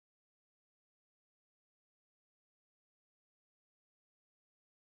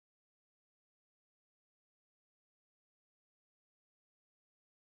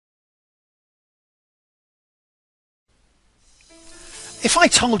If I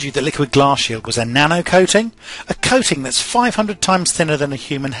told you that Liquid Glass Shield was a nano coating, a coating that's 500 times thinner than a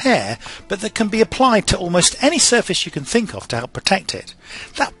human hair, but that can be applied to almost any surface you can think of to help protect it,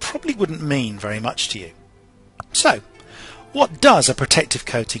 that probably wouldn't mean very much to you. So, what does a protective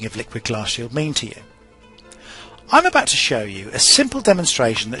coating of Liquid Glass Shield mean to you? I'm about to show you a simple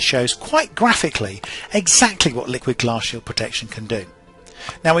demonstration that shows quite graphically exactly what Liquid Glass Shield protection can do.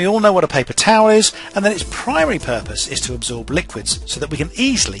 Now, we all know what a paper towel is, and that its primary purpose is to absorb liquids so that we can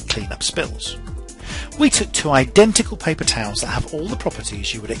easily clean up spills. We took two identical paper towels that have all the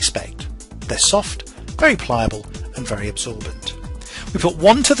properties you would expect. They're soft, very pliable and very absorbent. We put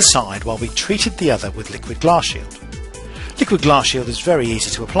one to the side while we treated the other with Liquid Glass Shield. Liquid Glass Shield is very easy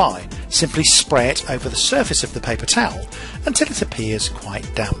to apply. Simply spray it over the surface of the paper towel until it appears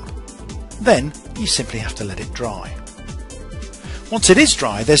quite damp. Then you simply have to let it dry. Once it is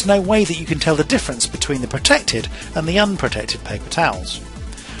dry, there's no way that you can tell the difference between the protected and the unprotected paper towels.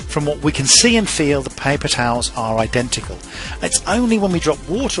 From what we can see and feel, the paper towels are identical. It's only when we drop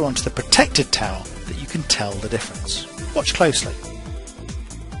water onto the protected towel that you can tell the difference. Watch closely.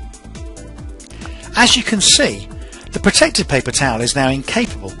 As you can see, the protected paper towel is now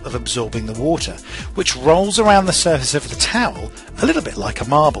incapable of absorbing the water, which rolls around the surface of the towel a little bit like a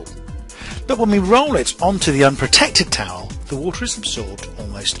marble. But when we roll it onto the unprotected towel, the water is absorbed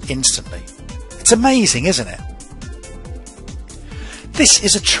almost instantly. It's amazing, isn't it? This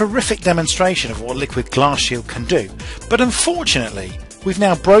is a terrific demonstration of what Liquid Glass Shield can do, but unfortunately we've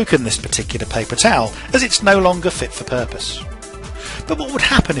now broken this particular paper towel as it's no longer fit for purpose. But what would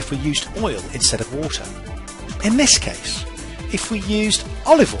happen if we used oil instead of water? In this case, if we used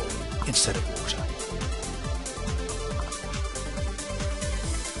olive oil instead of water.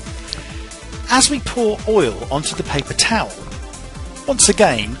 As we pour oil onto the paper towel, once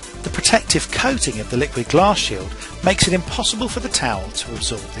again, the protective coating of the Liquid Glass Shield makes it impossible for the towel to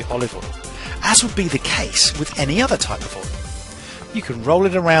absorb the olive oil, as would be the case with any other type of oil. You can roll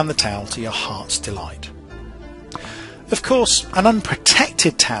it around the towel to your heart's delight. Of course, an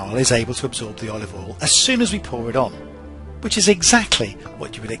unprotected towel is able to absorb the olive oil as soon as we pour it on, which is exactly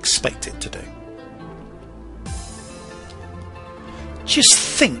what you would expect it to do.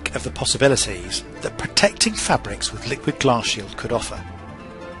 Just think of the possibilities that protecting fabrics with Liquid Glass Shield could offer.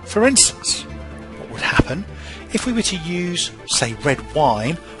 For instance, what would happen if we were to use, say, red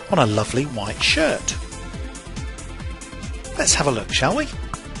wine on a lovely white shirt? Let's have a look, shall we?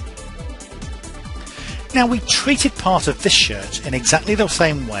 Now, we treated part of this shirt in exactly the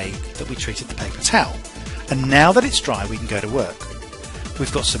same way that we treated the paper towel, and now that it's dry we can go to work.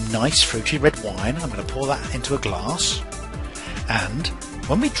 We've got some nice fruity red wine. I'm going to pour that into a glass, and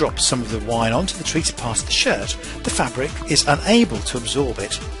when we drop some of the wine onto the treated part of the shirt, the fabric is unable to absorb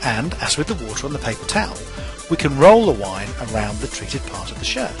it, and as with the water on the paper towel, we can roll the wine around the treated part of the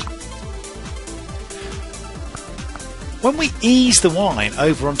shirt. When we ease the wine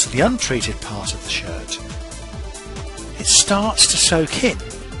over onto the untreated part of the shirt, it starts to soak in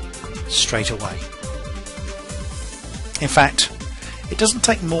straight away. In fact, it doesn't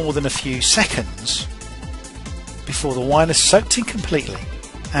take more than a few seconds before the wine is soaked in completely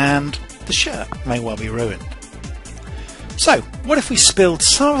and the shirt may well be ruined. So, what if we spilled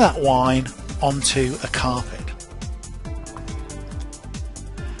some of that wine onto a carpet?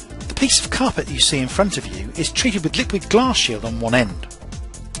 The piece of carpet that you see in front of you is treated with Liquid Glass Shield on one end.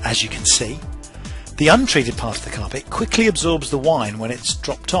 As you can see, the untreated part of the carpet quickly absorbs the wine when it's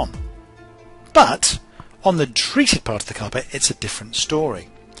dropped on. But on the treated part of the carpet, it's a different story.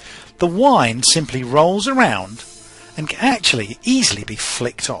 The wine simply rolls around and can actually easily be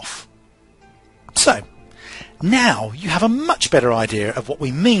flicked off. So, now you have a much better idea of what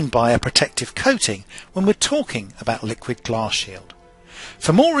we mean by a protective coating when we're talking about Liquid Glass Shield.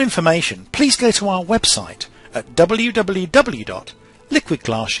 For more information, please go to our website at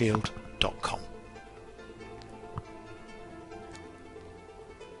www.liquidglassshield.com.